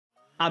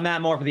I'm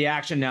Matt Moore for the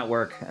Action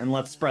Network, and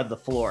let's spread the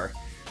floor.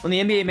 When the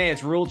NBA made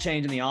its rule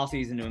change in the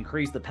offseason to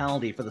increase the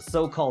penalty for the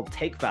so-called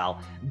take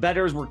foul,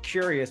 bettors were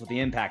curious what the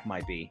impact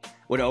might be.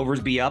 Would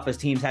overs be up as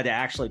teams had to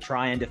actually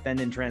try and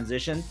defend in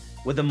transition?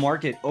 Would the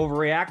market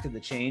overreact to the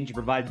change and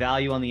provide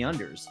value on the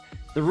unders?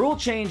 The rule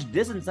change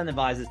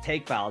disincentivizes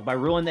take fouls by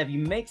ruling that if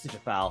you make such a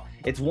foul,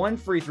 it's one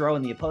free throw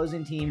and the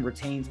opposing team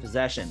retains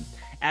possession.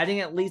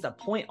 Adding at least a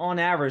point on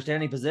average to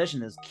any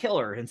position is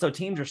killer, and so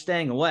teams are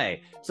staying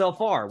away. So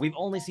far, we've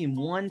only seen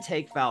one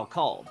take foul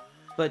called.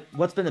 But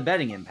what's been the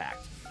betting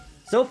impact?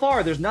 So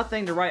far, there's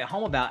nothing to write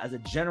home about as a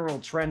general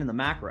trend in the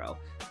macro.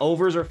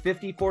 Overs are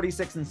 50,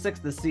 46, and 6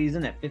 this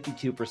season at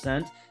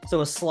 52%,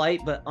 so a slight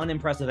but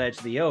unimpressive edge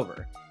to the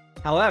over.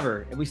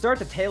 However, if we start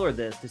to tailor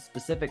this to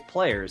specific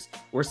players,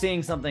 we're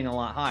seeing something a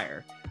lot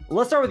higher.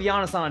 Let's start with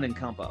Giannis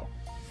Antetokounmpo.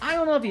 I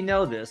don't know if you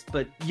know this,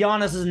 but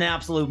Giannis is an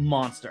absolute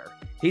monster.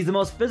 He's the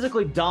most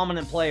physically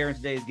dominant player in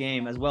today's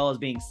game, as well as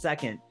being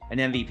second in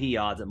MVP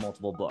odds at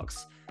multiple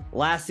books.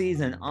 Last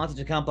season,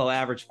 Antetokounmpo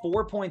averaged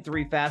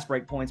 4.3 fast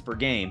break points per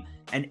game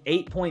and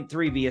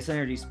 8.3 via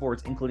Synergy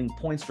Sports, including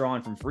points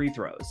drawn from free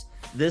throws.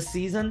 This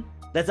season,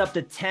 that's up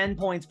to 10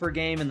 points per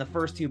game in the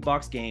first two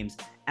Bucks games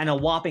and a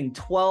whopping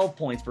 12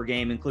 points per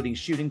game, including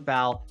shooting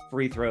foul,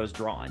 free throws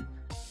drawn.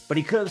 But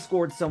he could have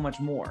scored so much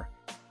more.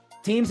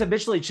 Teams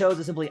habitually chose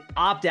to simply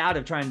opt out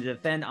of trying to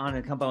defend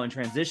Antetokounmpo in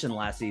transition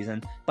last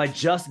season by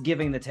just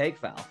giving the take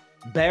foul.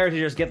 Better to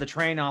just get the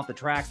train off the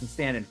tracks and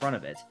stand in front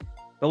of it.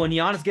 But when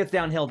Giannis gets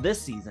downhill this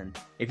season,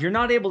 if you're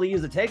not able to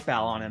use the take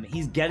foul on him,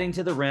 he's getting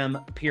to the rim,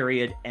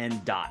 period,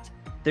 end dot.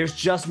 There's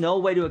just no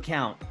way to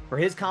account for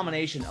his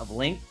combination of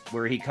length,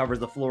 where he covers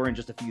the floor in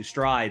just a few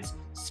strides,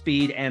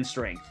 speed, and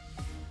strength.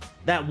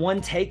 That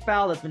one take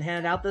foul that's been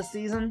handed out this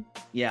season?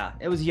 Yeah,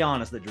 it was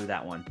Giannis that drew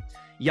that one.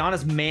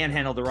 Giannis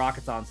manhandled the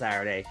Rockets on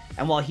Saturday,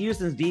 and while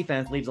Houston's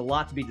defense leaves a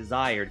lot to be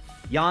desired,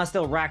 Giannis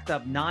still racked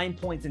up 9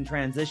 points in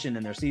transition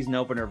in their season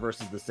opener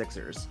versus the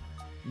Sixers.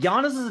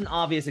 Giannis is an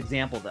obvious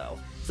example, though.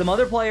 Some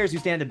other players who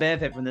stand to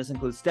benefit from this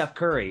include Steph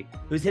Curry,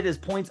 who's hit his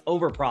points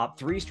over prop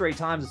 3 straight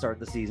times to start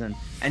the season,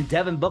 and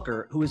Devin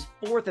Booker, who is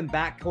 4th in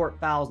backcourt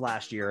fouls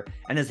last year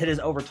and has hit his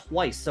over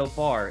twice so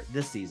far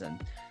this season.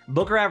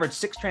 Booker averaged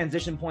 6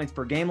 transition points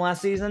per game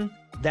last season.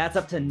 That's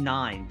up to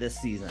 9 this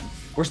season.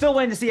 We're still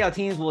waiting to see how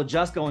teams will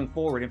adjust going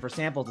forward and for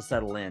samples to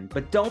settle in,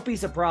 but don't be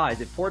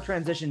surprised if poor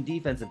transition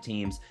defensive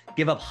teams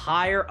give up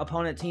higher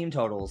opponent team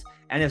totals,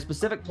 and if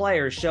specific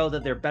players show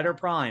that they're better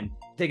primed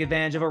to take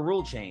advantage of a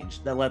rule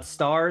change that lets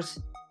stars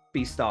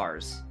be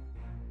stars.